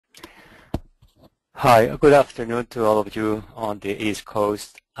Hi, good afternoon to all of you on the East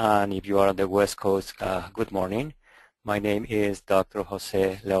Coast, and if you are on the West Coast, good morning. My name is Dr.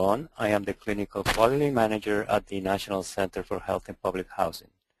 Jose Leon. I am the Clinical Quality Manager at the National Center for Health and Public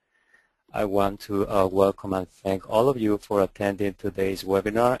Housing. I want to welcome and thank all of you for attending today's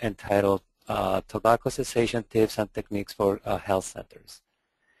webinar entitled Tobacco Cessation Tips and Techniques for Health Centers.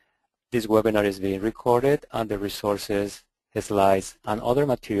 This webinar is being recorded, and the resources, slides, and other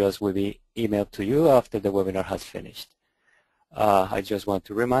materials will be emailed to you after the webinar has finished. I just want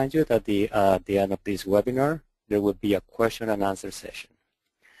to remind you that at the end of this webinar, there will be a question and answer session.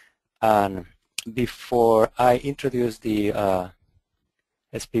 And before I introduce the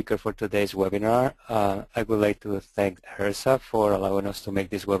speaker for today's webinar, I would like to thank HRSA for allowing us to make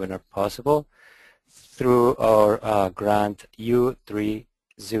this webinar possible through our grant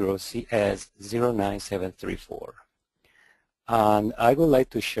U30CS09734. And I would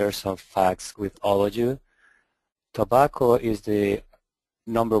like to share some facts with all of you. Tobacco is the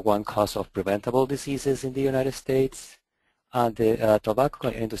 #1 cause of preventable diseases in the United States, and the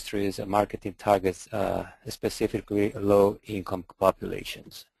tobacco industry is marketing targets specifically low-income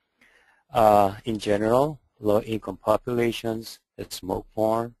populations. In general, low-income populations smoke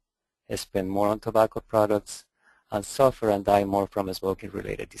more, spend more on tobacco products, and suffer and die more from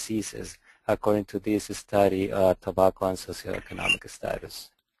smoking-related diseases, according to this study, Tobacco and Socioeconomic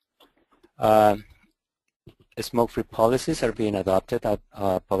Status. Smoke-free policies are being adopted at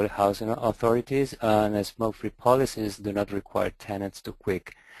public housing authorities, and smoke-free policies do not require tenants to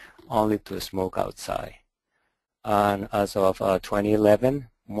quit only to smoke outside. And as of 2011,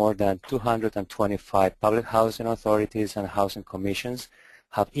 more than 225 public housing authorities and housing commissions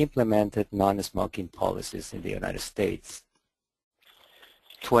have implemented non-smoking policies in the United States.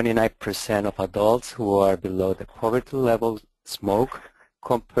 29% of adults who are below the poverty level smoke,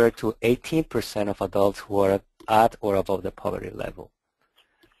 compared to 18% of adults who are at or above the poverty level.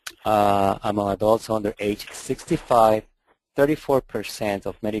 Among adults under age 65, 34%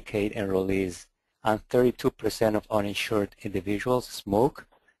 of Medicaid enrollees and 32% of uninsured individuals smoke,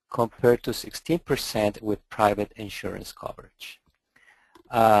 compared to 16% with private insurance coverage.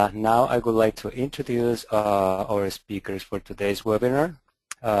 Now I would like to introduce our speakers for today's webinar.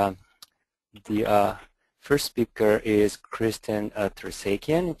 The first speaker is Kristen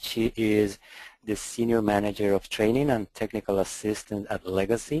Cessation. She is the Senior Manager of Training and Technical Assistant at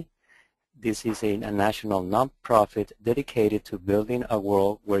Legacy. This is a national nonprofit dedicated to building a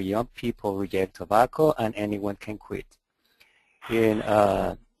world where young people reject tobacco and anyone can quit. In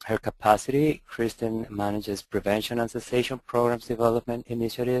her capacity, Kristen manages prevention and cessation programs development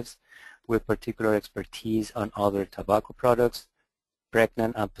initiatives with particular expertise on other tobacco products,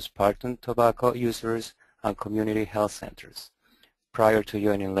 pregnant and postpartum tobacco users, and community health centers. Prior to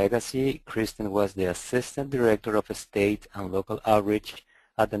joining Legacy, Kristen was the Assistant Director of State and Local Outreach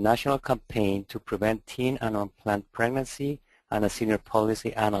at the National Campaign to Prevent Teen and Unplanned Pregnancy, and a Senior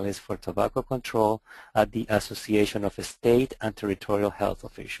Policy Analyst for Tobacco Control at the Association of State and Territorial Health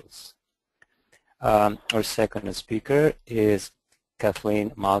Officials. Our second speaker is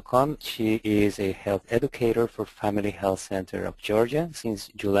Kathleen Malcolm. She is a health educator for Family Health Center of Georgia since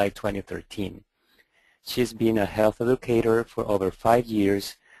July 2013. She's been a health educator for over 5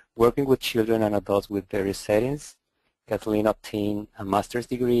 years, working with children and adults with various settings. Kathleen obtained a master's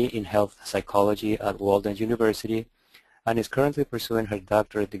degree in health psychology at Walden University and is currently pursuing her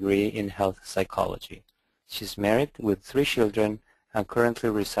doctorate degree in health psychology. She's married with 3 children and currently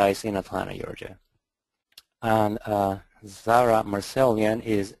resides in Atlanta, Georgia. And Zara Marcelian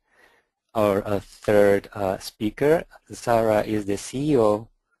is our third speaker. Zara is the CEO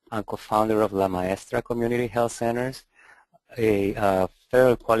and co-founder of La Maestra Community Health Centers, a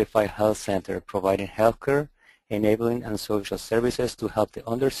federal qualified health center providing healthcare, enabling, and social services to help the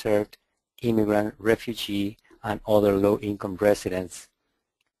underserved, immigrant, refugee, and other low-income residents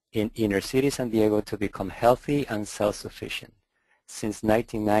in inner city San Diego to become healthy and self-sufficient. Since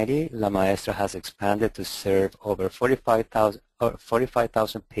 1990, La Maestra has expanded to serve over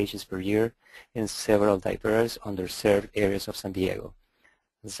 45,000 patients per year in several diverse, underserved areas of San Diego.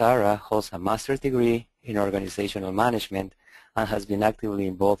 Zara holds a master's degree in organizational management and has been actively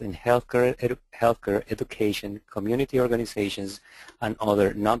involved in healthcare education, community organizations, and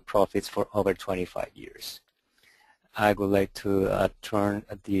other nonprofits for over 25 years. I would like to turn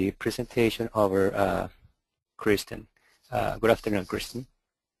the presentation over Kristen. Good afternoon, Kristen.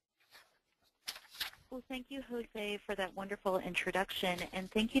 Well, thank you, Jose, for that wonderful introduction, and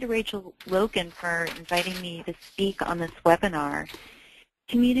thank you to Rachel Logan for inviting me to speak on this webinar.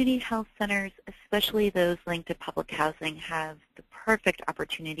 Community health centers, especially those linked to public housing, have the perfect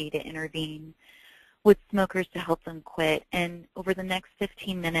opportunity to intervene with smokers to help them quit. And over the next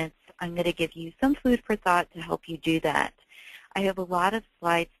 15 minutes, I'm going to give you some food for thought to help you do that. I have a lot of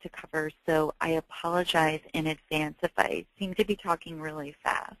slides to cover, so I apologize in advance if I seem to be talking really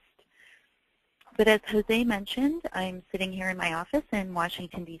fast. But as Jose mentioned, I'm sitting here in my office in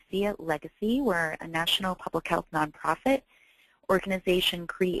Washington, D.C. at Legacy. We're a national public health nonprofit organization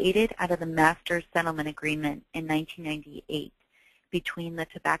created out of the Master Settlement Agreement in 1998 between the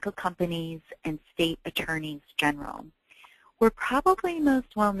tobacco companies and state attorneys general. We're probably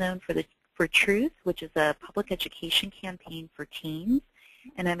most well known for Truth, which is a public education campaign for teens.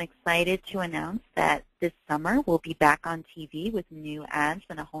 And I'm excited to announce that this summer we'll be back on TV with new ads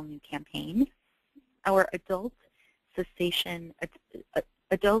and a whole new campaign. Our adult tobacco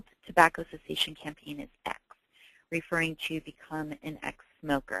cessation campaign is X, referring to become an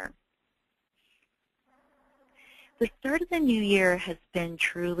ex-smoker. The start of the new year has been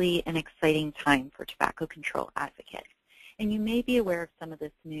truly an exciting time for tobacco control advocates. And you may be aware of some of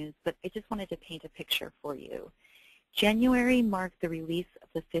this news, but I just wanted to paint a picture for you. January marked the release of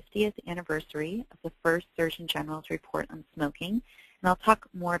the 50th anniversary of the first Surgeon General's report on smoking, and I'll talk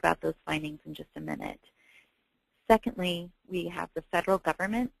more about those findings in just a minute. Secondly, we have the federal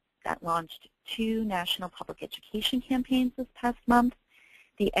government that launched 2 national public education campaigns this past month.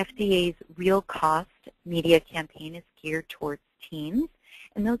 The FDA's Real Cost media campaign is geared towards teens,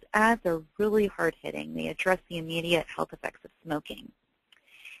 and those ads are really hard-hitting. They address the immediate health effects of smoking.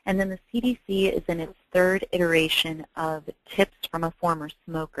 And then the CDC is in its 3rd iteration of Tips from a Former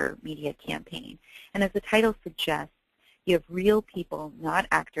Smoker media campaign. And as the title suggests, you have real people, not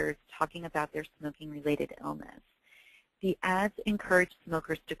actors, talking about their smoking-related illness. The ads encourage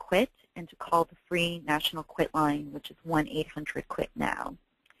smokers to quit and to call the free national quit line, which is 1-800-QUIT-NOW.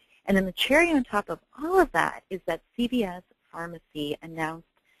 And then the cherry on top of all of that is that CVS Pharmacy announced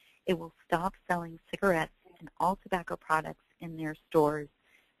it will stop selling cigarettes and all tobacco products in their stores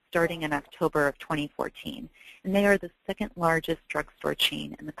starting in October of 2014. And they are the 2nd largest drugstore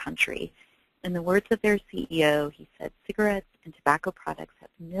chain in the country. In the words of their CEO, he said, cigarettes and tobacco products have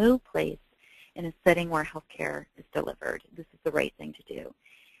no place in a setting where healthcare is delivered. This is the right thing to do.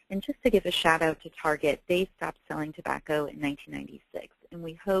 And just to give a shout out to Target, they stopped selling tobacco in 1996. And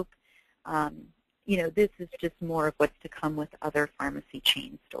we hope, this is just more of what's to come with other pharmacy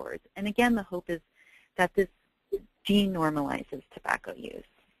chain stores. And again, the hope is that this denormalizes tobacco use.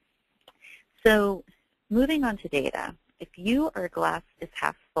 So moving on to data, if you are a glass is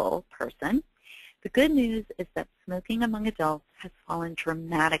half full person, the good news is that smoking among adults has fallen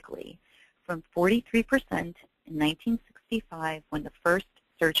dramatically from 43% in 1965 when the first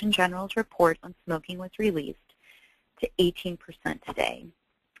Surgeon General's report on smoking was released to 18% today.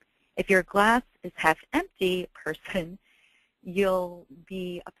 If your glass is half empty person, you'll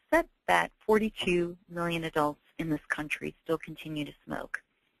be upset that 42 million adults in this country still continue to smoke.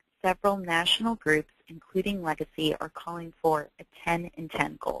 Several national groups, including Legacy, are calling for a 10 in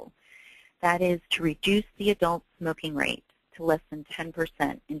 10 goal. That is to reduce the adult smoking rate to less than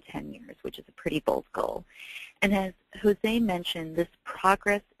 10% in 10 years, which is a pretty bold goal. And as Jose mentioned, this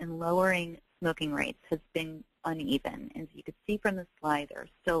progress in lowering smoking rates has been uneven. As you can see from the slide, there are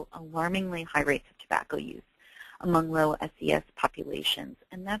still alarmingly high rates of tobacco use among low SES populations.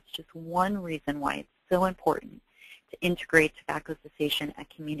 And that's just one reason why it's so important to integrate tobacco cessation at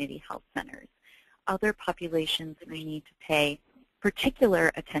community health centers. Other populations we need to pay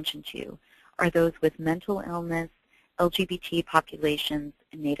particular attention to are those with mental illness, LGBT populations,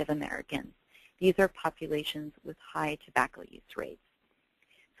 and Native Americans. These are populations with high tobacco use rates.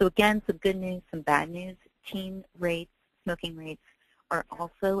 So again, some good news, some bad news. Teen rates, smoking rates, are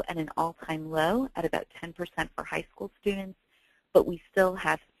also at an all-time low at about 10% for high school students, but we still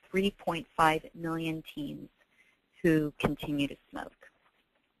have 3.5 million teens who continue to smoke.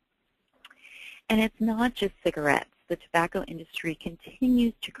 And it's not just cigarettes. The tobacco industry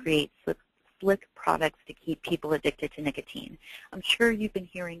continues to create slick products to keep people addicted to nicotine. I'm sure you've been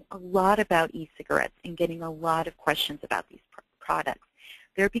hearing a lot about e-cigarettes and getting a lot of questions about these products.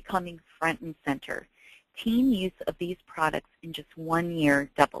 They're becoming front and center. Teen use of these products in just 1 year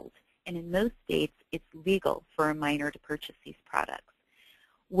doubled, and in most states it's legal for a minor to purchase these products.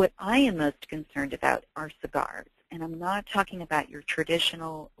 What I am most concerned about are cigars, and I'm not talking about your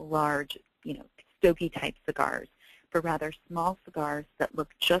traditional large, stogie-type cigars, but rather small cigars that look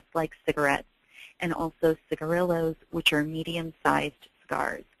just like cigarettes, and also cigarillos, which are medium-sized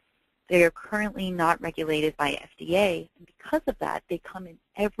cigars. They are currently not regulated by FDA, and because of that, they come in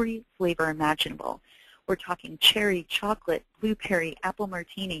every flavor imaginable. We're talking cherry, chocolate, blueberry, apple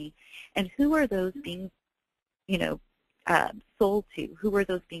martini, and who are those being, sold to? Who are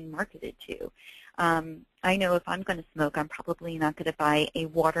those being marketed to? I know if I'm going to smoke, I'm probably not going to buy a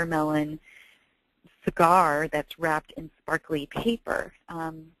watermelon cigar that's wrapped in sparkly paper.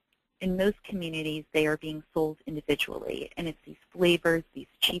 In most communities, they are being sold individually, and it's these flavors, these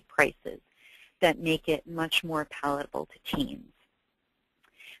cheap prices, that make it much more palatable to teens.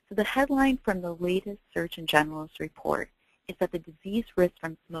 So the headline from the latest Surgeon General's report is that the disease risks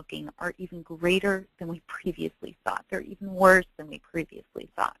from smoking are even greater than we previously thought. They're even worse than we previously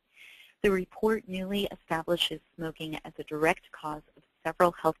thought. The report newly establishes smoking as a direct cause of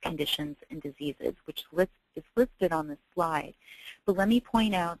several health conditions and diseases, which is listed on this slide. But let me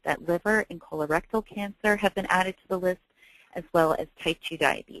point out that liver and colorectal cancer have been added to the list, as well as type 2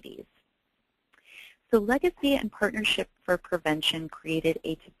 diabetes. So Legacy and Partnership for Prevention created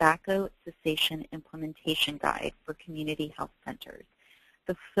a tobacco cessation implementation guide for community health centers.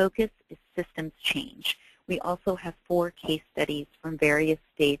 The focus is systems change. We also have 4 case studies from various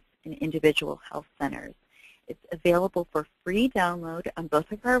states and individual health centers. It's available for free download on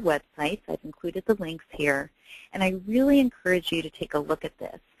both of our websites. I've included the links here. And I really encourage you to take a look at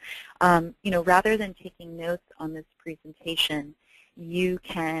this. Rather than taking notes on this presentation, you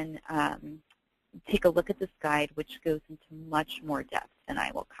can take a look at this guide, which goes into much more depth than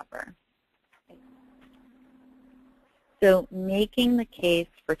I will cover. So making the case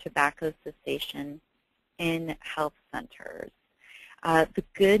for tobacco cessation in health centers. The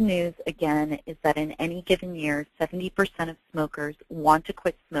good news, again, is that in any given year, 70% of smokers want to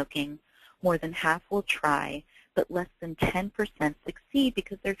quit smoking. More than half will try, but less than 10% succeed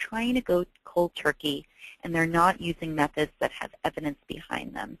because they're trying to go cold turkey and they're not using methods that have evidence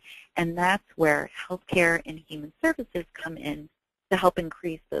behind them. And that's where healthcare and human services come in to help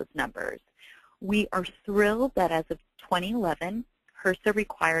increase those numbers. We are thrilled that as of 2011, HRSA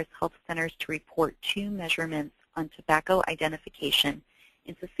requires health centers to report 2 measurements on tobacco identification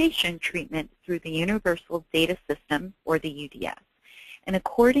and cessation treatment through the Universal Data System, or the UDS. And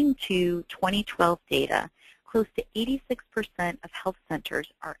according to 2012 data, close to 86% of health centers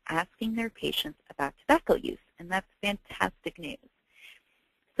are asking their patients about tobacco use, and that's fantastic news.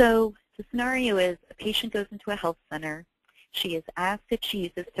 So the scenario is a patient goes into a health center, she is asked if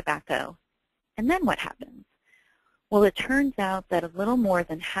she uses tobacco, and then what happens? Well, it turns out that a little more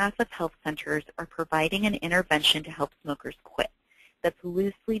than half of health centers are providing an intervention to help smokers quit. That's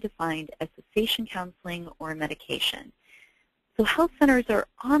loosely defined as cessation counseling or medication. So health centers are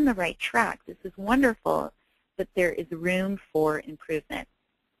on the right track. This is wonderful, but there is room for improvement.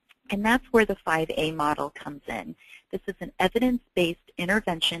 And that's where the 5A model comes in. This is an evidence-based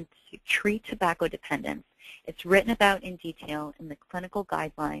intervention to treat tobacco dependence. It's written about in detail in the clinical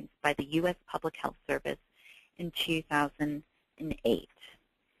guidelines by the U.S. Public Health Service in 2008.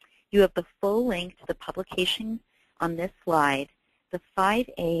 You have the full link to the publication on this slide. The 5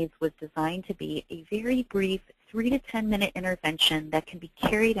 A's was designed to be a very brief 3 to 10 minute intervention that can be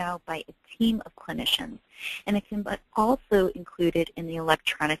carried out by a team of clinicians. And it can be also included in the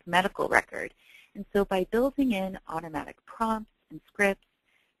electronic medical record. And so by building in automatic prompts and scripts,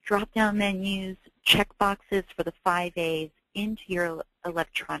 drop-down menus, checkboxes for the 5 A's into your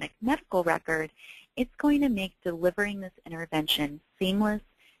electronic medical record, it's going to make delivering this intervention seamless,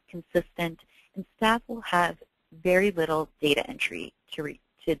 consistent, and staff will have very little data entry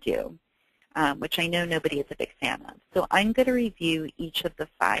to do, which I know nobody is a big fan of. So I'm going to review each of the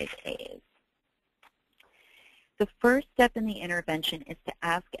 5 A's. The first step in the intervention is to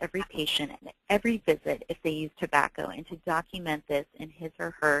ask every patient at every visit if they use tobacco and to document this in his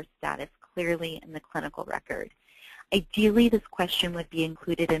or her status clearly in the clinical record. Ideally, this question would be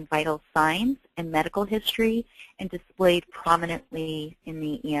included in vital signs and medical history and displayed prominently in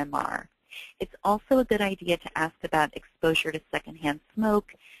the EMR. It's also a good idea to ask about exposure to secondhand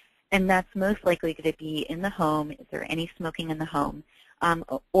smoke, and that's most likely going to be in the home. Is there any smoking in the home?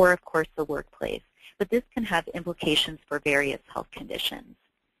 Or, of course, the workplace. But this can have implications for various health conditions.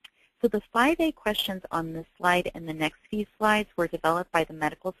 So the 5A questions on this slide and the next few slides were developed by the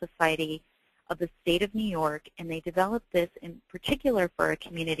Medical Society of the State of New York, and they developed this in particular for a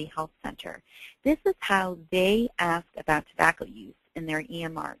community health center. This is how they ask about tobacco use in their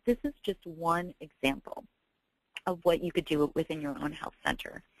EMR. This is just one example of what you could do within your own health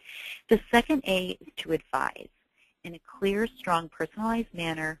center. The second A is to advise. In a clear, strong, personalized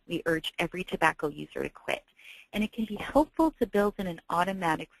manner, we urge every tobacco user to quit. And it can be helpful to build in an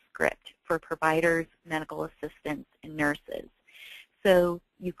automatic script for providers, medical assistants, and nurses. So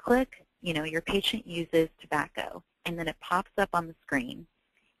you click, your patient uses tobacco, and then it pops up on the screen.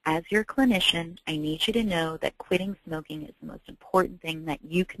 As your clinician, I need you to know that quitting smoking is the most important thing that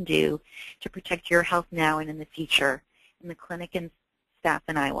you can do to protect your health now and in the future. and the clinic and staff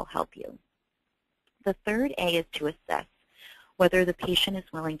and I will help you. The third A is to assess whether the patient is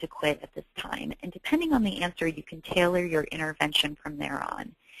willing to quit at this time. And depending on the answer, you can tailor your intervention from there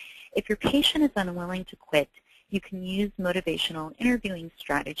on. If your patient is unwilling to quit, you can use motivational interviewing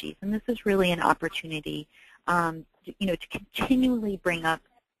strategies. And this is really an opportunity to continually bring up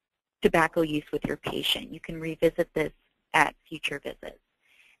tobacco use with your patient. You can revisit this at future visits.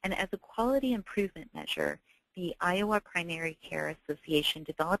 And as a quality improvement measure, the Iowa Primary Care Association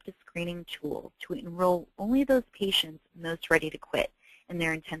developed a screening tool to enroll only those patients most ready to quit in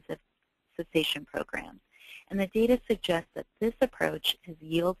their intensive cessation programs. And the data suggests that this approach has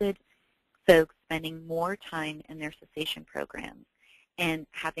yielded folks spending more time in their cessation programs and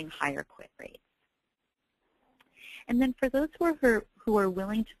having higher quit rates. And then for those who are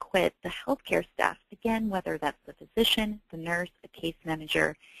willing to quit, the healthcare staff, again, whether that's the physician, the nurse, a case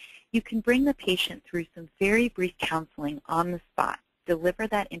manager, you can bring the patient through some very brief counseling on the spot, deliver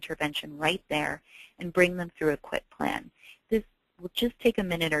that intervention right there, and bring them through a quit plan. This will just take a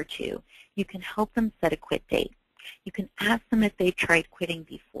minute or two. You can help them set a quit date. You can ask them if they've tried quitting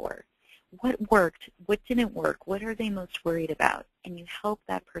before. What worked? What didn't work? What are they most worried about? And you help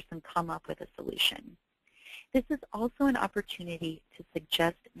that person come up with a solution. This is also an opportunity to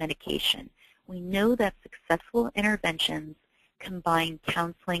suggest medication. We know that successful interventions combine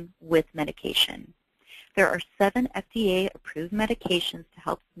counseling with medication. There are 7 FDA-approved medications to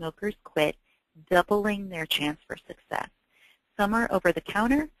help smokers quit, doubling their chance for success. Some are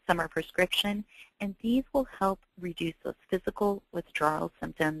over-the-counter, some are prescription, and these will help reduce those physical withdrawal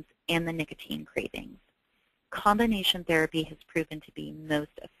symptoms and the nicotine cravings. Combination therapy has proven to be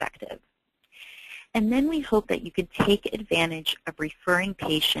most effective. And then we hope that you can take advantage of referring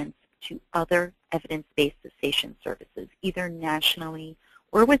patients to other evidence-based cessation services, either nationally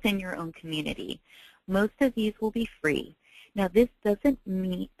or within your own community. Most of these will be free. Now, this isn't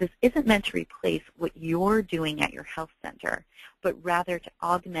meant to replace what you're doing at your health center, but rather to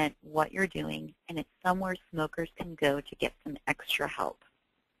augment what you're doing, and it's somewhere smokers can go to get some extra help.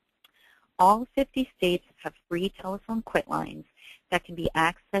 All 50 states have free telephone quit lines that can be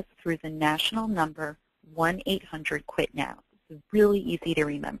accessed through the national number 1-800-QUIT-NOW. It's really easy to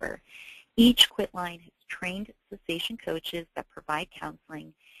remember. Each quit line has trained cessation coaches that provide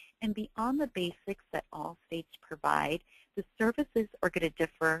counseling, and beyond the basics that all states provide, the services are going to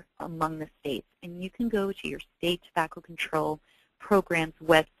differ among the states, and you can go to your state tobacco control program's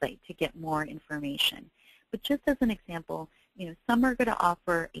website to get more information. But just as an example, some are going to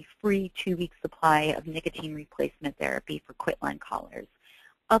offer a free 2-week supply of nicotine replacement therapy for quit line callers.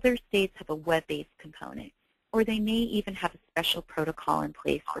 Other states have a web-based component, or they may even have a special protocol in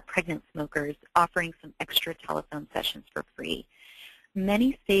place for pregnant smokers, offering some extra telephone sessions for free.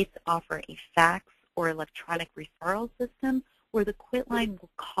 Many states offer a fax or electronic referral system where the quit line will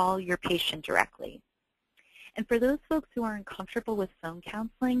call your patient directly. And for those folks who are uncomfortable with phone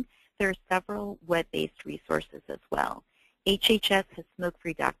counseling, there are several web-based resources as well. HHS has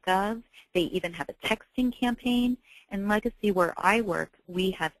smokefree.gov. They even have a texting campaign. And Legacy, where I work,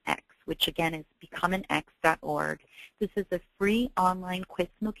 we have X, which again is becomeanx.org. This is a free online quit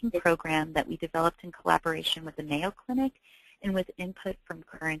smoking program that we developed in collaboration with the Mayo Clinic and with input from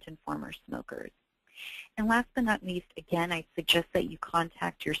current and former smokers. And last but not least, again, I suggest that you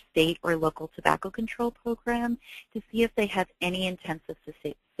contact your state or local tobacco control program to see if they have any intensive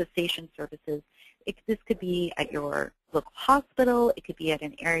cessation services. This could be at your local hospital, it could be at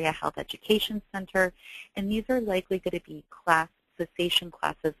an area health education center, and these are likely going to be cessation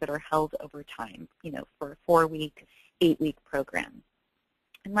classes that are held over time, for a 4-week, 8-week program.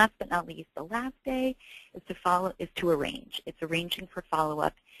 And last but not least, the last day is to arrange. It's arranging for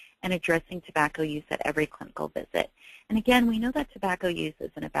follow-up and addressing tobacco use at every clinical visit. And again, we know that tobacco use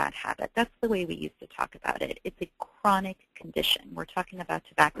isn't a bad habit. That's the way we used to talk about it. It's a chronic condition. We're talking about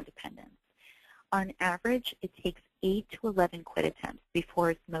tobacco dependence. On average, it takes 8 to 11 quit attempts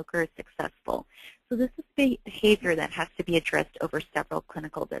before a smoker is successful. So this is behavior that has to be addressed over several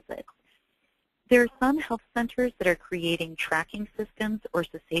clinical visits. There are some health centers that are creating tracking systems or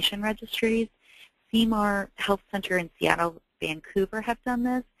cessation registries. CMAR Health Center in Seattle, Vancouver have done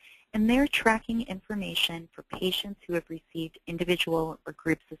this, and they're tracking information for patients who have received individual or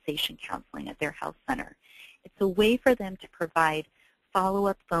group cessation counseling at their health center. It's a way for them to provide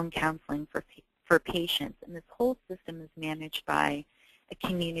follow-up phone counseling for patients, and this whole system is managed by a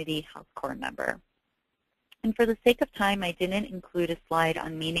community health corps member. And for the sake of time, I didn't include a slide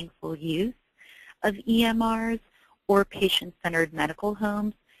on meaningful use of EMRs or patient-centered medical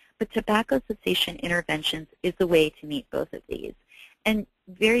homes, but tobacco cessation interventions is a way to meet both of these. And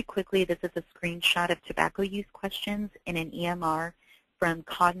very quickly, this is a screenshot of tobacco use questions in an EMR from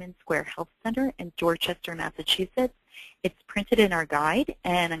Codman Square Health Center in Dorchester, Massachusetts. It's printed in our guide,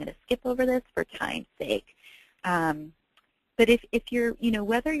 and I'm going to skip over this for time's sake. But if you're,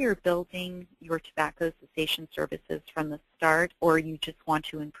 whether you're building your tobacco cessation services from the start or you just want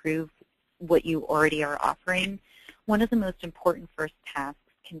to improve what you already are offering, one of the most important first tasks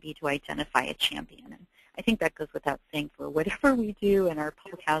can be to identify a champion. And I think that goes without saying for whatever we do in our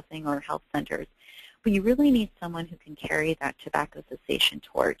public housing or health centers. But you really need someone who can carry that tobacco cessation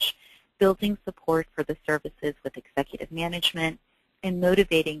torch, building support for the services with executive management, and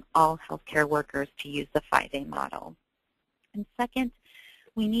motivating all healthcare workers to use the 5A model. And second,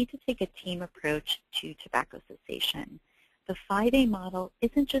 we need to take a team approach to tobacco cessation. The 5A model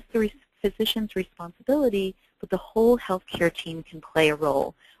isn't just the physician's responsibility, but the whole healthcare team can play a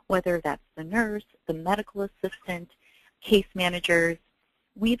role, whether that's the nurse, the medical assistant, case managers.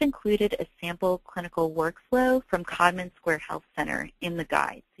 We've included a sample clinical workflow from Codman Square Health Center in the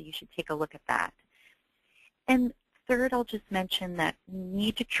guide, so you should take a look at that. And third, I'll just mention that we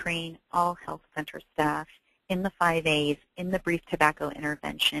need to train all health center staff in the 5As, in the brief tobacco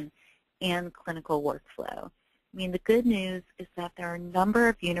intervention, and clinical workflow. I mean, the good news is that there are a number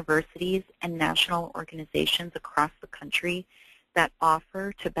of universities and national organizations across the country that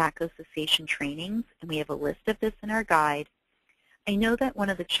offer tobacco cessation trainings, and we have a list of this in our guide. I know that one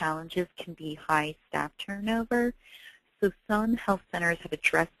of the challenges can be high staff turnover, so some health centers have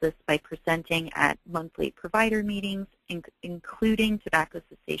addressed this by presenting at monthly provider meetings, including tobacco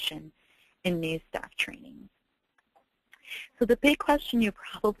cessation and new staff trainings. So the big question you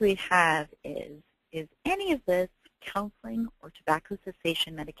probably have is any of this counseling or tobacco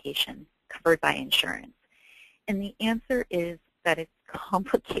cessation medication covered by insurance? And the answer is that it's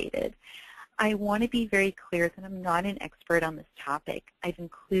complicated. I want to be very clear that I'm not an expert on this topic. I've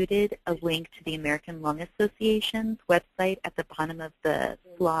included a link to the American Lung Association's website at the bottom of the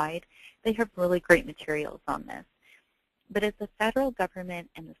slide. They have really great materials on this. But as the federal government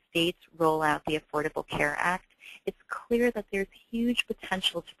and the states roll out the Affordable Care Act, it's clear that there's huge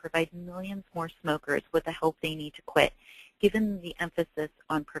potential to provide millions more smokers with the help they need to quit, given the emphasis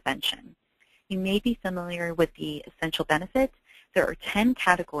on prevention. You may be familiar with the essential benefits. There are 10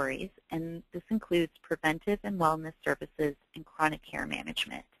 categories, and this includes preventive and wellness services and chronic care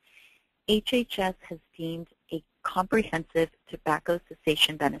management. HHS has deemed a comprehensive tobacco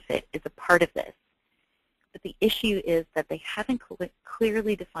cessation benefit as a part of this. But the issue is that they haven't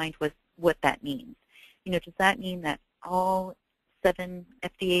clearly defined what that means. Does that mean that all 7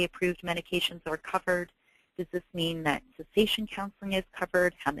 FDA-approved medications are covered? Does this mean that cessation counseling is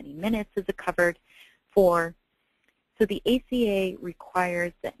covered? How many minutes is it covered for? So the ACA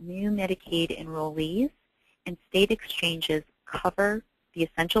requires that new Medicaid enrollees and state exchanges cover the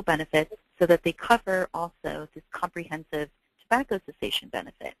essential benefits so that they cover also this comprehensive tobacco cessation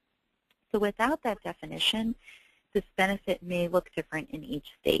benefit. So without that definition, this benefit may look different in each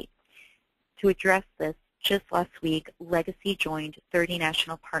state. To address this, just last week, Legacy joined 30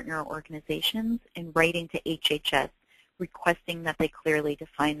 national partner organizations in writing to HHS requesting that they clearly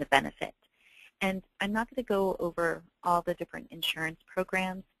define the benefit. And I'm not going to go over all the different insurance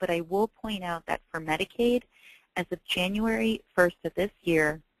programs, but I will point out that for Medicaid, as of January 1st of this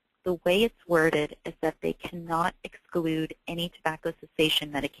year, the way it's worded is that they cannot exclude any tobacco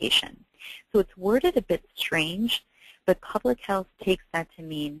cessation medication. So it's worded a bit strange, but public health takes that to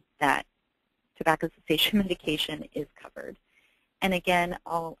mean that tobacco cessation medication is covered. And again,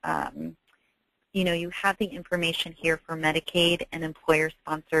 you have the information here for Medicaid and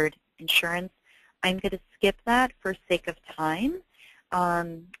employer-sponsored insurance. I'm going to skip that for sake of time.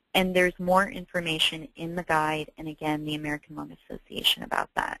 And there's more information in the guide and, again, the American Lung Association about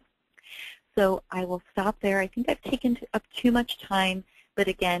that. So I will stop there. I think I've taken up too much time. But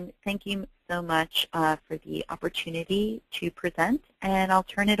again, thank you so much for the opportunity to present. And I'll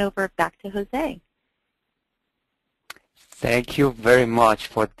turn it over back to Jose. Thank you very much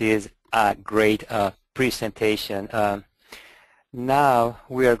for this great presentation. Now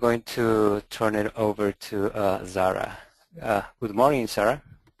we are going to turn it over to Zara. Good morning, Sarah.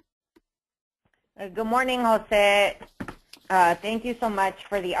 Good morning, Jose. Thank you so much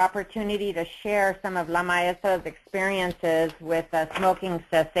for the opportunity to share some of La Maestra's experiences with smoking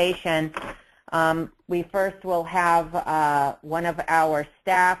cessation. We first will have one of our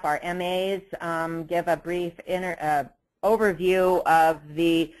staff, our MAs, give a brief overview of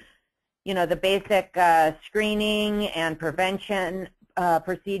the basic screening and prevention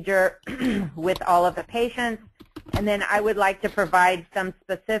procedure with all of the patients. And then I would like to provide some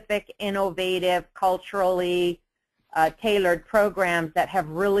specific, innovative, culturally tailored programs that have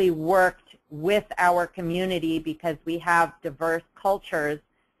really worked with our community because we have diverse cultures.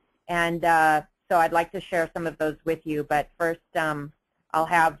 And so I'd like to share some of those with you. But first, I'll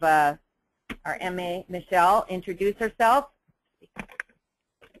have our MA, Michelle, introduce herself.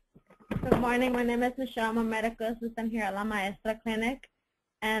 Good morning. My name is Michelle. I'm a medical assistant here at La Maestra Clinic.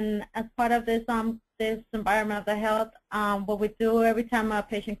 And as part of this environment of the health, what we do every time a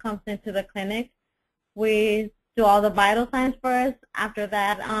patient comes into the clinic, we do all the vital signs first. After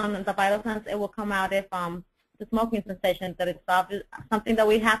that, the vital signs, it will come out if the smoking cessation, that it's obvious, something that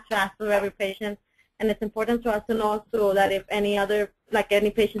we have to ask for every patient. And it's important to us to know so that if any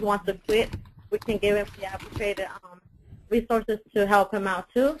patient wants to quit, we can give him the appropriate resources to help him out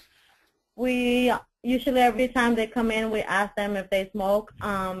too. We usually every time they come in, we ask them if they smoke.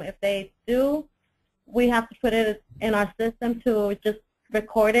 If they do, we have to put it in our system to just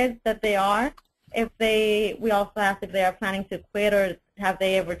record it that they are. We also ask if they are planning to quit or have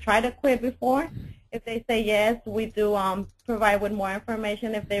they ever tried to quit before. If they say yes, we do provide with more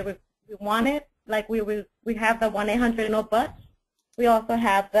information if they want it. Like we have the 1-800-NO-BUTS. We also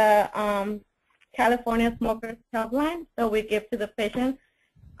have the California Smokers Helpline, so we give to the patient.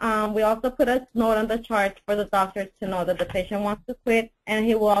 We also put a note on the chart for the doctors to know that the patient wants to quit, and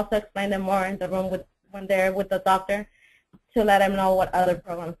he will also explain them more in the room when they're with the doctor to let them know what other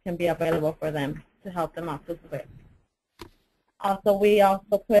programs can be available for them to help them out to quit. Also, we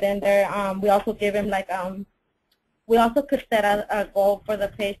also put in there, we also give him we also could set a goal for the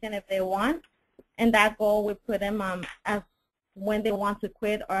patient if they want, and that goal we put them as when they want to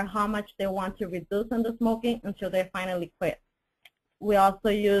quit or how much they want to reduce on the smoking until they finally quit. We also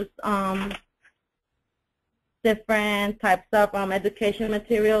use different types of education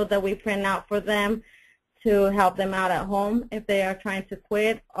material that we print out for them to help them out at home if they are trying to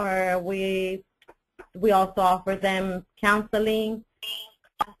quit, or we also offer them counseling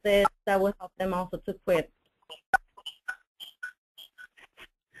classes that will help them also to quit.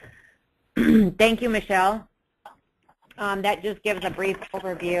 Thank you, Michelle. That just gives a brief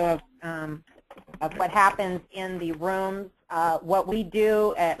overview of what happens in the rooms. What we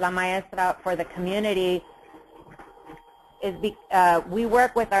do at La Maestra for the community is we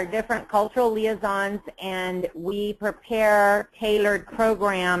work with our different cultural liaisons, and we prepare tailored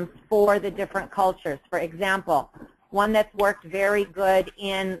programs for the different cultures. For example, one that's worked very good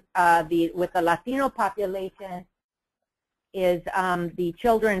with the Latino population is the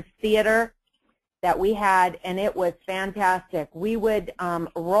children's theater that we had, and it was fantastic. We would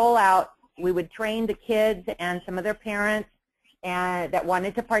we would train the kids and some of their parents that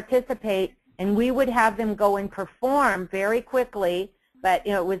wanted to participate, and we would have them go and perform very quickly. But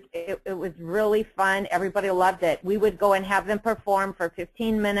it was really fun. Everybody loved it. We would go and have them perform for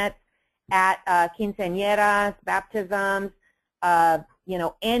 15 minutes at quinceañeras, baptisms,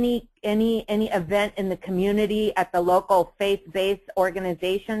 any event in the community, at the local faith-based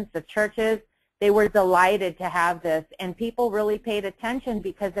organizations, the churches. They were delighted to have this, and people really paid attention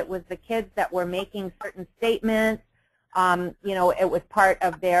because it was the kids that were making certain statements. It was part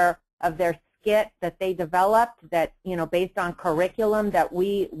of their skit that they developed, that based on curriculum that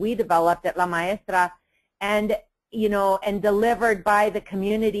we developed at La Maestra, and delivered by the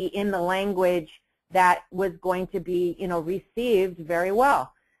community in the language that was going to be received very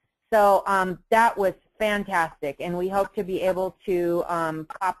well. So that was fantastic, and we hope to be able to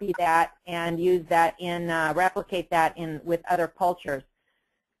copy that and use that replicate that with other cultures.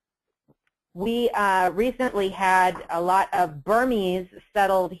 We recently had a lot of Burmese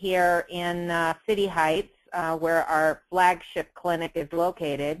settled here in City Heights, where our flagship clinic is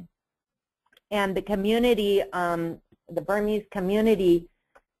located, and the community, the Burmese community,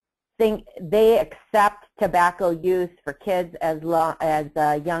 they accept tobacco use for kids as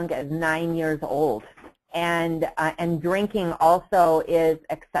young as 9 years old. And drinking also is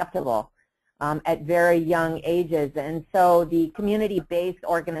acceptable at very young ages. And so the community-based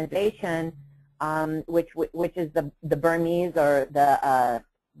organization, which is the Burmese or the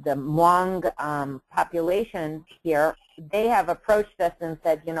Hmong population here, they have approached us and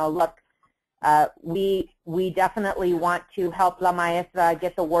said, look, we definitely want to help La Maestra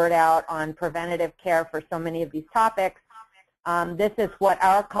get the word out on preventative care for so many of these topics. This is what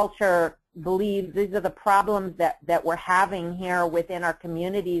our culture believes. These are the problems that we're having here within our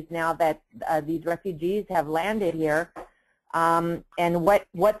communities now that these refugees have landed here. And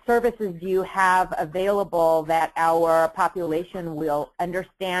what services do you have available that our population will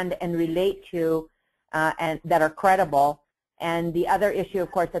understand and relate to and that are credible? And the other issue,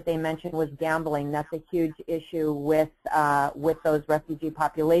 of course, that they mentioned was gambling. That's a huge issue with those refugee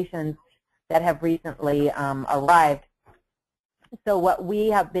populations, that have recently arrived. So what we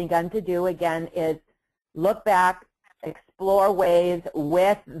have begun to do, again, is look back, explore ways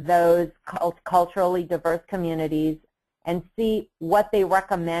with those culturally diverse communities and see what they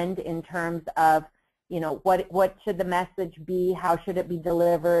recommend in terms of, what should the message be, how should it be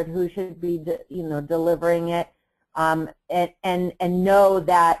delivered, who should be, delivering it, and know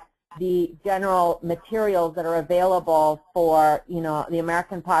that the general materials that are available for, the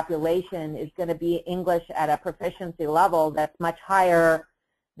American population is going to be English at a proficiency level that's much higher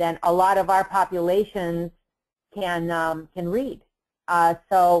than a lot of our populations can read.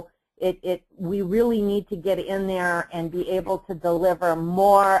 So we really need to get in there and be able to deliver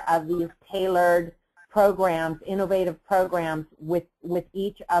more of these tailored programs, innovative programs with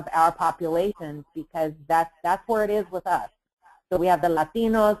each of our populations, because that's where it is with us. So we have the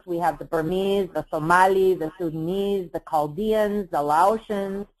Latinos, we have the Burmese, the Somali, the Sudanese, the Chaldeans, the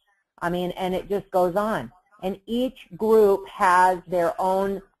Laotians, and it just goes on. And each group has their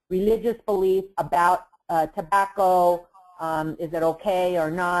own religious belief about tobacco. Is it okay or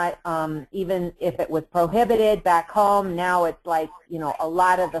not? Even if it was prohibited back home, now it's like, a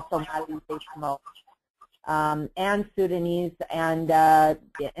lot of the Somalis, they smoke. And Sudanese and the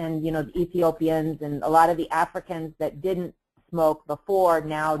Ethiopians and a lot of the Africans that didn't smoke before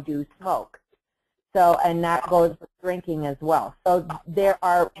now do smoke. So, and that goes with drinking as well. So there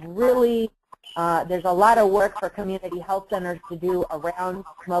are really, there's a lot of work for community health centers to do around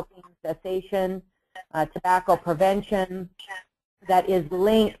smoking cessation, tobacco prevention, that is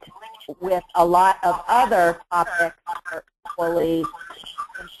linked with a lot of other topics that are equally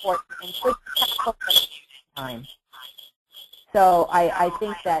important and could tackle at the same time. So I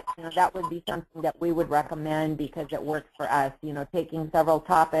think that that would be something that we would recommend because it works for us. Taking several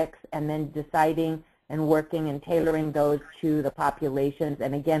topics and then deciding and working and tailoring those to the populations,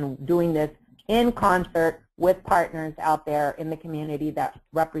 and again doing this in concert with partners out there in the community that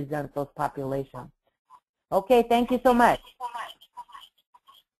represent those populations. Okay, thank you so much.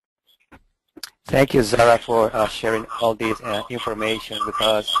 Thank you, Zara, for sharing all this information with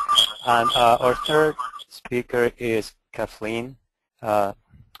us. And our third speaker is Kathleen.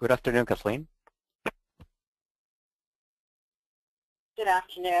 Good afternoon, Kathleen. Good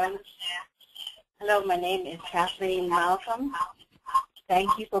afternoon. Hello, my name is Kathleen Malcolm.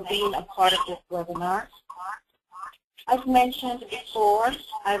 Thank you for being a part of this webinar. As mentioned before,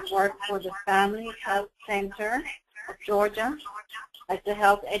 I've worked for the Family Health Center of Georgia as a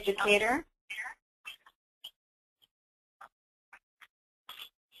health educator.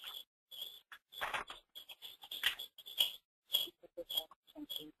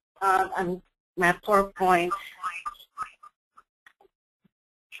 And my PowerPoint,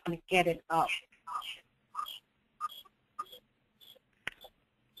 trying to get it up.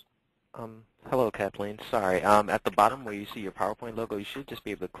 Hello, Kathleen. Sorry. At the bottom where you see your PowerPoint logo, you should just be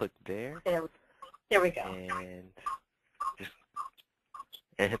able to click there. There we go.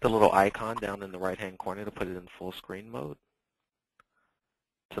 And hit the little icon down in the right-hand corner to put it in full screen mode.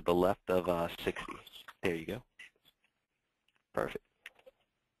 To the left of 60. There you go. Perfect.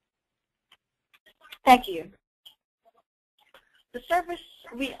 Thank you. The service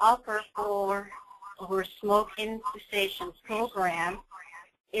we offer for our smoking cessation program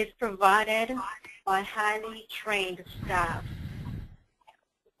is provided by highly trained staff.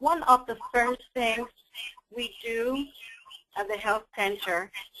 One of the first things we do at the health center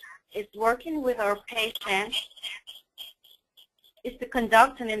is working with our patients is to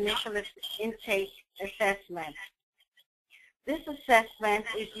conduct an initial intake assessment. This assessment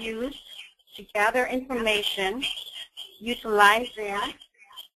is used to gather information, utilizing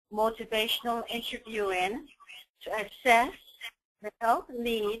motivational interviewing to assess the health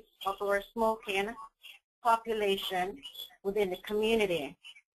needs of our smoking population within the community.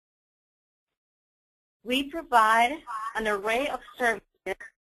 We provide an array of services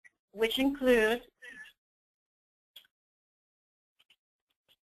which include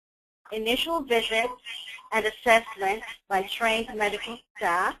initial visits and assessment by trained medical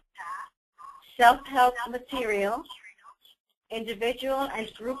staff, self-help materials, individual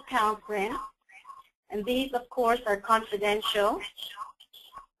and group counseling, and these, of course, are confidential.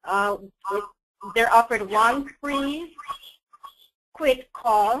 They're offered one free quick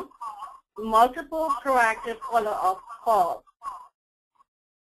call, multiple proactive follow-up calls.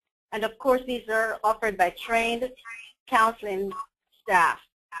 And, of course, these are offered by trained counseling staff.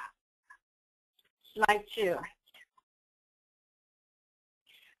 Slide 2.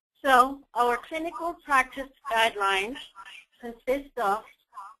 So our clinical practice guidelines consist of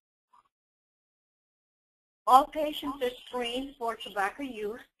all patients are screened for tobacco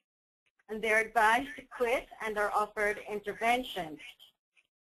use and they're advised to quit and are offered intervention.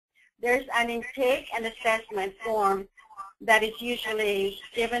 There's an intake and assessment form that is usually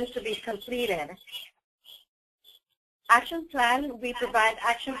given to be completed. Action plan, we provide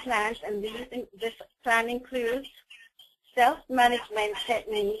action plans, and this plan includes self-management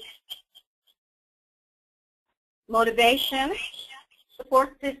techniques, motivation, support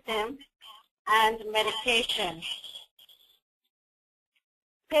system, and medication.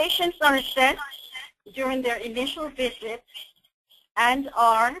 Patients are assessed during their initial visit and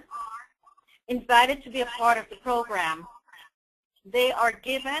are invited to be a part of the program. They are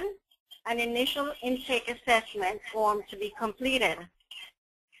given an initial intake assessment form to be completed.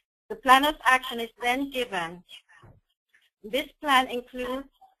 The plan of action is then given. This plan includes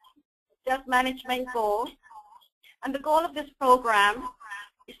self-management goals, and the goal of this program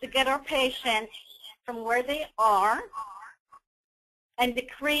is to get our patients from where they are and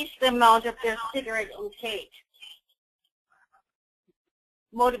decrease the amount of their cigarette intake.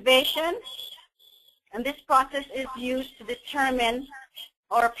 Motivation, and this process is used to determine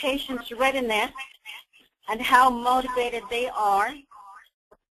our patient's readiness and how motivated they are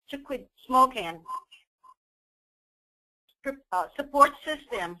to quit smoking. Support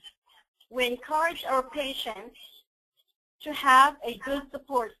system, we encourage our patients to have a good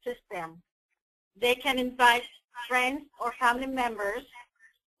support system. They can invite friends or family members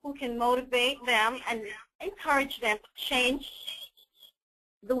who can motivate them and encourage them to change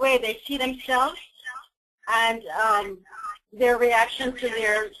the way they see themselves and their reaction to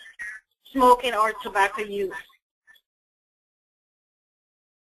their smoking or tobacco use.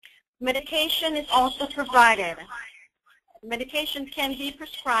 Medication is also provided. Medication can be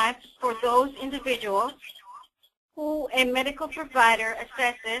prescribed for those individuals who a medical provider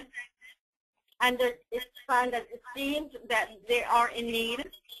assesses and it's found that it seems that they are in need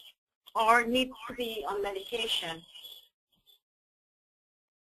or need to be on medication.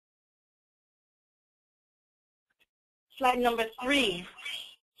 Slide number 3.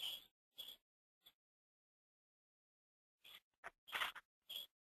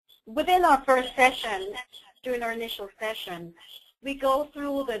 Within our first session, during our initial session, we go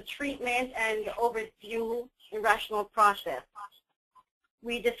through the treatment and overview and rational process.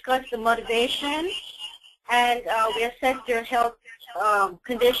 We discuss the motivation and we assess their health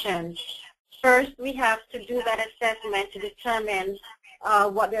conditions. First, we have to do that assessment to determine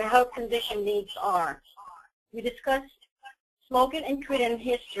what their health condition needs are. We discuss smoking and quitting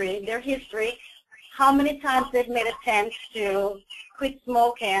history, their history, how many times they've made attempts to quit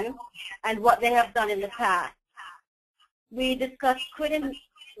smoking, and what they have done in the past. We discuss quitting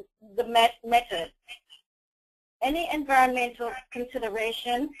the method. Any environmental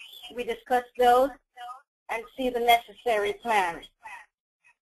considerations, we discuss those and see the necessary plans.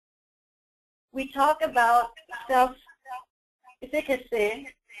 We talk about self-efficacy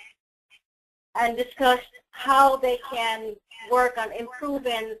and discuss how they can work on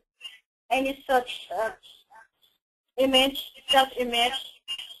improving any such self-image.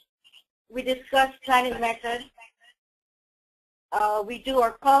 We discuss planning methods. We do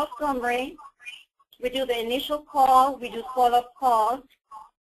our call summary. We do the initial call. We do follow-up calls,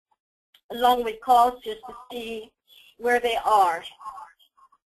 along with calls just to see where they are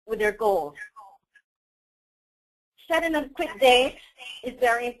with their goals. Setting a quit date is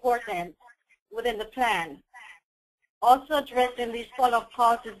very important within the plan. Also addressing these follow-up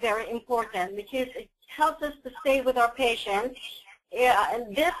calls is very important because it helps us to stay with our patients,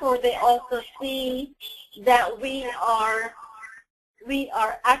 and therefore they also see that we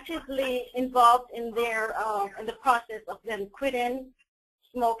are actively involved in their in the process of them quitting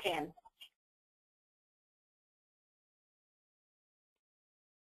smoking.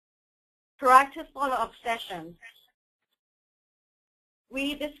 Proactive follow-up sessions.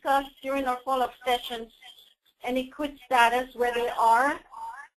 We discuss during our follow-up sessions any quit status, where they are,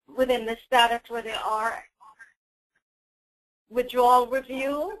 within the status where they are. Withdrawal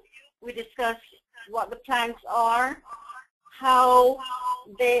review, we discuss what the plans are, how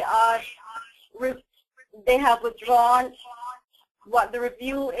they have withdrawn, what the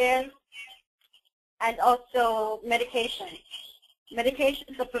review is, and also medication.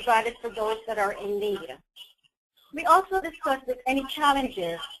 Medications are provided for those that are in need. We also discuss any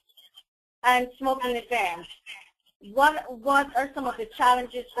challenges and smoking events. What are some of the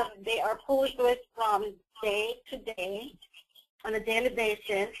challenges that they are posed with from day to day on a daily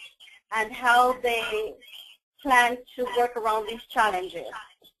basis, and how they plan to work around these challenges.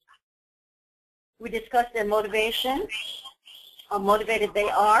 We discuss their motivation, how motivated they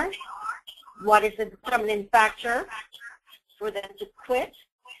are, what is the determining factor for them to quit,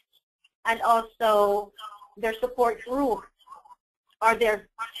 and also their support group. Are there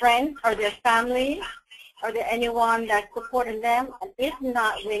friends? Are there family? Are there anyone that's supporting them? And if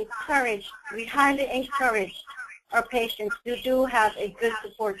not, we highly encourage our patients to do have a good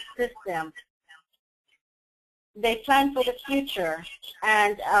support system. They plan for the future,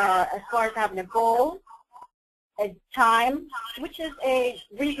 and as far as having a goal, a time, which is a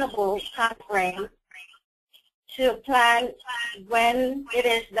reasonable time frame, to plan when it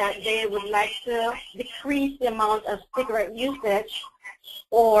is that they would like to decrease the amount of cigarette usage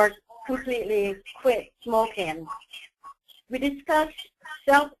or completely quit smoking. We discussed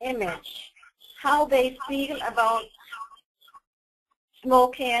self-image, how they feel about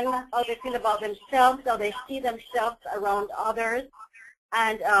smoking, how they feel about themselves, how they see themselves around others,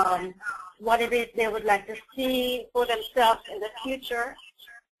 and what it is they would like to see for themselves in the future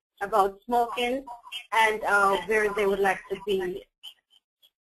about smoking, and where they would like to be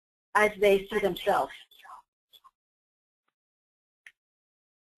as they see themselves.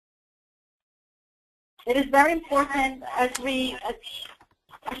 It is very important as we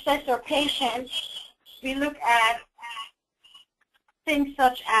assess our patients, we look at things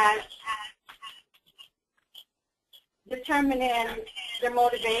such as determining their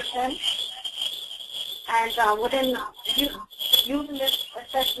motivation, and within using this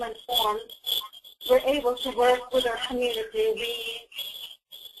assessment form, we're able to work with our community.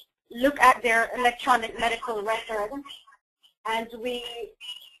 We look at their electronic medical record, and we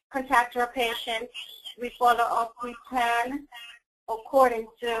contact our patients. We follow up, we plan according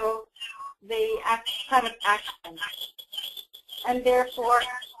to the plan of action. And therefore,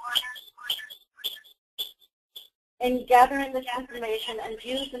 in gathering this information and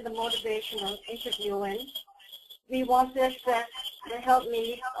using the motivational interviewing, we want to assess the health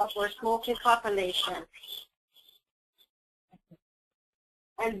needs of our smoking population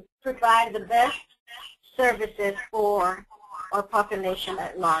and provide the best services for our population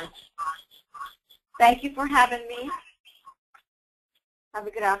at large. Thank you for having me. Have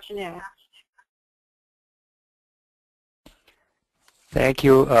a good afternoon. Thank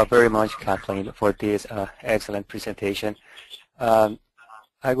you very much, Kathleen, for this excellent presentation.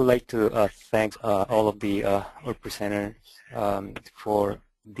 I would like to thank all of the our presenters for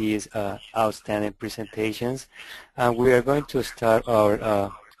these outstanding presentations. We are going to start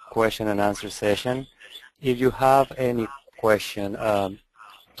our question and answer session. If you have any question,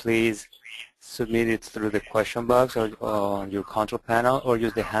 please submit it through the question box or on your control panel, or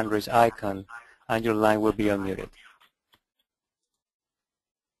use the hand raise icon, and your line will be unmuted.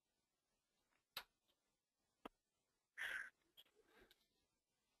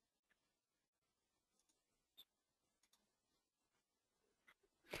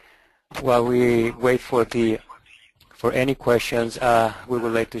 While we wait for any questions, we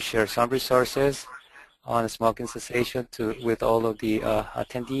would like to share some resources on smoking cessation with all of the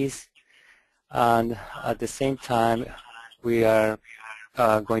attendees. And at the same time, we are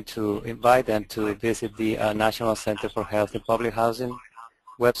going to invite them to visit the National Center for Health and Public Housing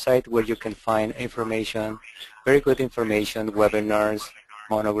website, where you can find information, very good information, webinars,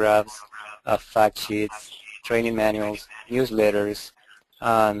 monographs, fact sheets, training manuals, newsletters,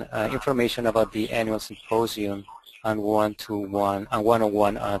 and information about the annual symposium and one-on-one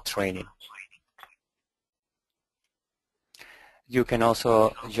training. You can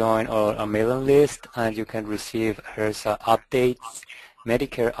also join our mailing list, and you can receive HRSA updates,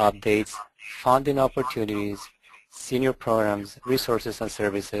 Medicare updates, funding opportunities, senior programs, resources and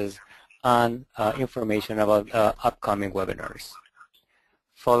services, and information about upcoming webinars.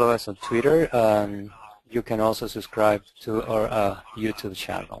 Follow us on Twitter. You can also subscribe to our YouTube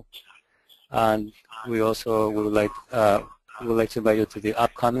channel. And we also would like to invite you to the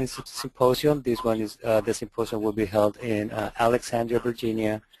upcoming symposium. This one is the symposium will be held in Alexandria,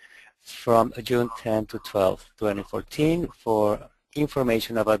 Virginia, from June 10 to 12, 2014. For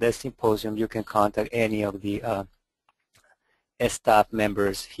information about this symposium, you can contact any of the staff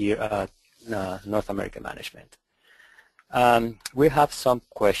members here at North American Management. We have some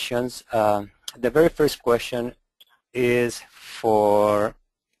questions. The very first question is for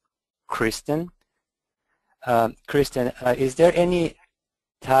Kristen. Kristen, is there any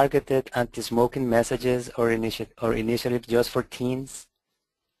targeted anti-smoking messages or initiatives just for teens?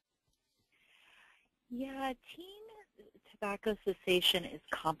 Yeah, teen tobacco cessation is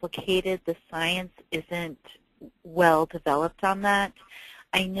complicated. The science isn't well developed on that.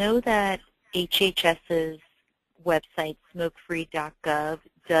 I know that HHS's website, smokefree.gov,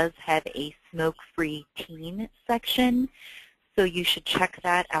 does have a smoke-free teen section, so you should check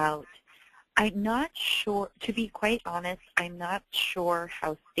that out. I'm not sure, to be quite honest, I'm not sure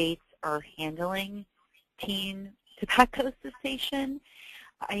how states are handling teen tobacco cessation.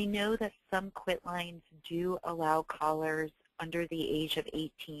 I know that some quit lines do allow callers under the age of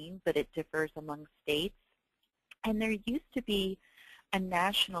 18, but it differs among states. And there used to be a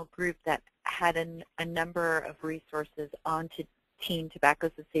national group that had a number of resources on to teen tobacco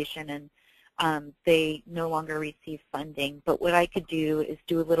cessation, and they no longer receive funding. But what I could do is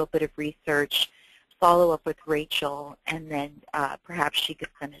do a little bit of research, follow up with Rachel, and then perhaps she could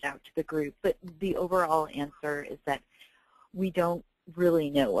send it out to the group. But the overall answer is that we don't really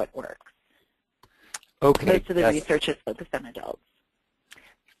know what works. Okay. Most of the research is focused on adults.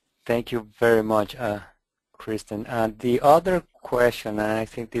 Thank you very much, Kristen. The other question, and I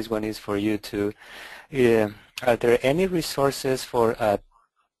think this one is for you too, are there any resources for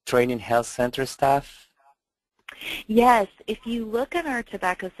training health center staff? Yes, if you look at our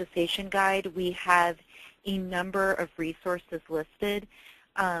tobacco cessation guide, we have a number of resources listed.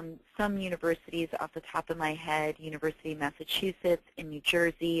 Some universities off the top of my head, University of Massachusetts in New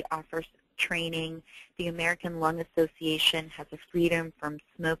Jersey offers training. The American Lung Association has a Freedom from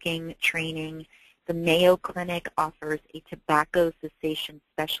Smoking training. The Mayo Clinic offers a tobacco cessation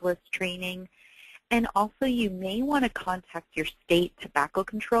specialist training. And also you may want to contact your state tobacco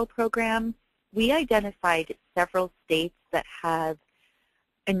control program. We identified several states that have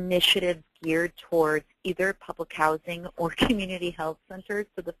initiatives geared towards either public housing or community health centers.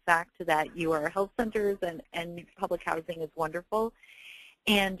 So the fact that you are health centers and public housing is wonderful.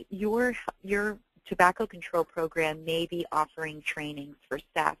 And your tobacco control program may be offering trainings for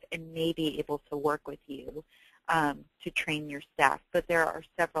staff and may be able to work with you to train your staff. But there are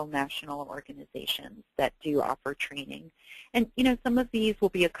several national organizations that do offer training. And, you know, some of these will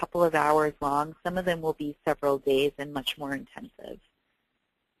be a couple of hours long. Some of them will be several days and much more intensive.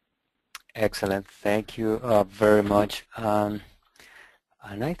 Excellent. Thank you very much. And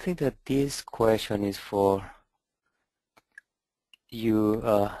I think that this question is for you,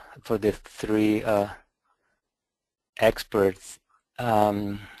 for the three experts.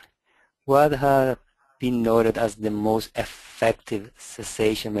 What have been noted as the most effective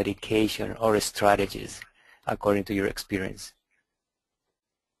cessation medication or strategies according to your experience?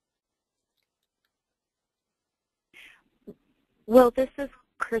 Well, this is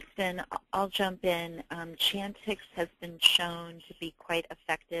Kristen. I'll jump in. Chantix has been shown to be quite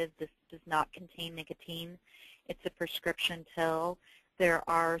effective. This does not contain nicotine. It's a prescription pill. There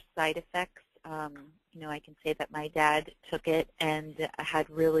are side effects. You know, I can say that my dad took it and had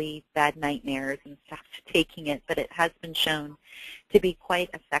really bad nightmares and stopped taking it, but it has been shown to be quite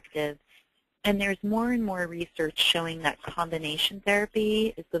effective. And there's more and more research showing that combination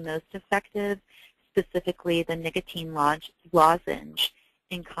therapy is the most effective, specifically the nicotine lozenge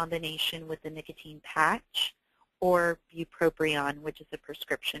in combination with the nicotine patch or bupropion, which is a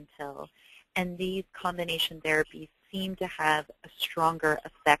prescription pill. And these combination therapies seem to have a stronger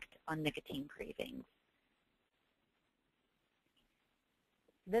effect on nicotine cravings.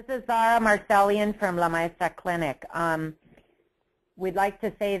 This is Zara Marcellian from La Maestra Clinic. We'd like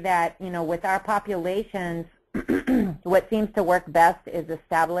to say that, you know, with our populations, what seems to work best is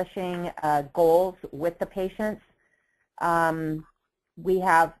establishing goals with the patients. We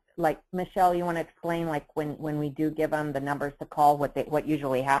have, like, Michelle, you want to explain, like, when we do give them the numbers to call, what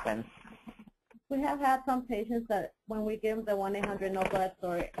usually happens? We have had some patients that when we give them the 1-800 no buts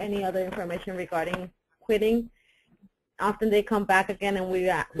or any other information regarding quitting, often they come back again and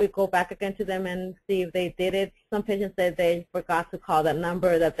we go back again to them and see if they did it. Some patients say they forgot to call that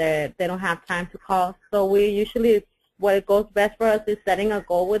number, that they don't have time to call. So we usually, what goes best for us is setting a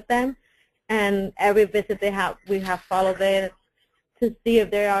goal with them, and every visit we have followed it to see if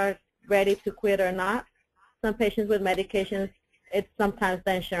they are ready to quit or not. Some patients with medications, it's sometimes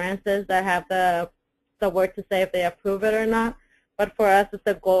the insurances that have the word to say if they approve it or not. But for us, it's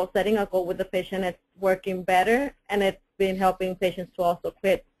a goal, setting a goal with the patient. It's working better, and it's been helping patients to also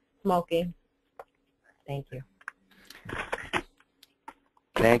quit smoking. Thank you.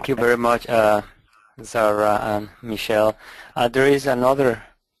 Thank you very much, Zara and Michelle. There is another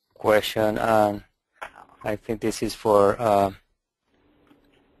question. I think this is for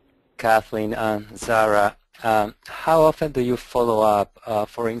Kathleen and Zara. How often do you follow up?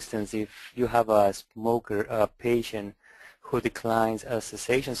 For instance, if you have a smoker patient who declines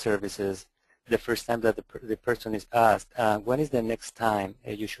cessation services the first time that the person is asked, when is the next time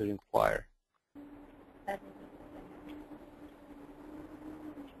you should inquire?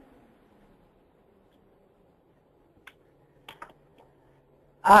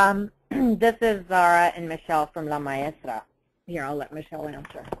 This is Zara and Michelle from La Maestra. Here, I'll let Michelle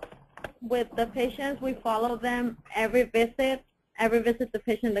answer. With the patients, we follow them every visit every visit the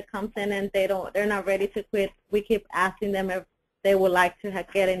patient that comes in and they're not ready to quit, we keep asking them if they would like to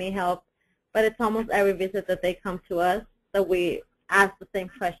get any help. But it's almost every visit that they come to us that we ask the same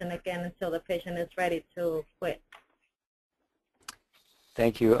question again until the patient is ready to quit.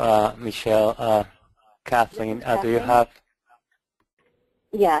 Thank you, Michelle. Kathleen, do you Kathleen? have?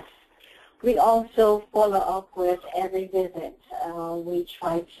 Yes. We also follow up with every visit. We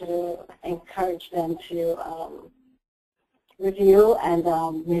try to encourage them to review and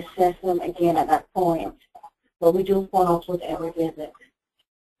we assess them again at that point. But we do follow up with every visit.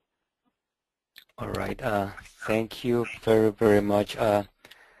 All right. Thank you very, very much.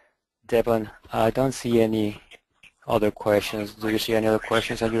 Devon, I don't see any other questions. Do you see any other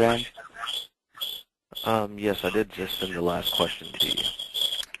questions on your end? Yes, I did just send the last question to you.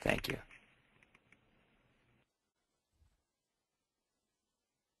 Thank you.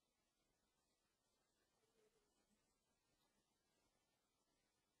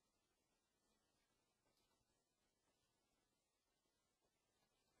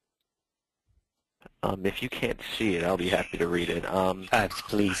 If you can't see it, I'll be happy to read it.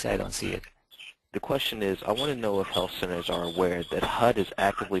 Please, I don't see it. The question is, I want to know if health centers are aware that HUD is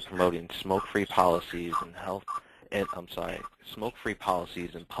actively promoting smoke-free policies smoke-free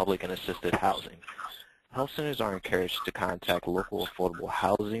policies in public and assisted housing. Health centers are encouraged to contact local affordable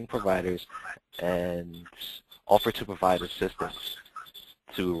housing providers and offer to provide assistance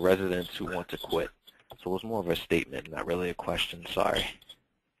to residents who want to quit. So it was more of a statement, not really a question. Sorry.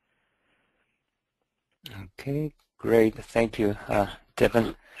 Okay, great. Thank you,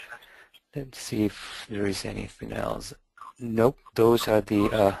 Devon. Let's see if there is anything else. Nope, those are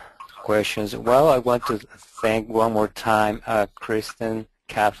the questions. Well, I want to thank one more time Kristen,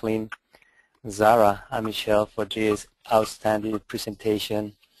 Kathleen, Zara, and Michelle for this outstanding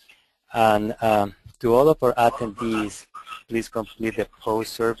presentation. And to all of our attendees, please complete the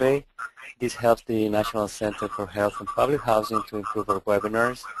post survey. This helps the National Center for Health and Public Housing to improve our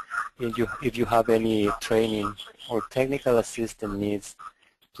webinars. If you have any training or technical assistance needs,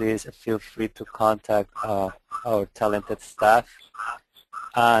 please feel free to contact our talented staff.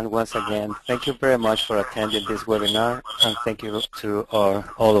 And once again, thank you very much for attending this webinar, and thank you to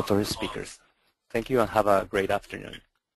all of our speakers. Thank you and have a great afternoon.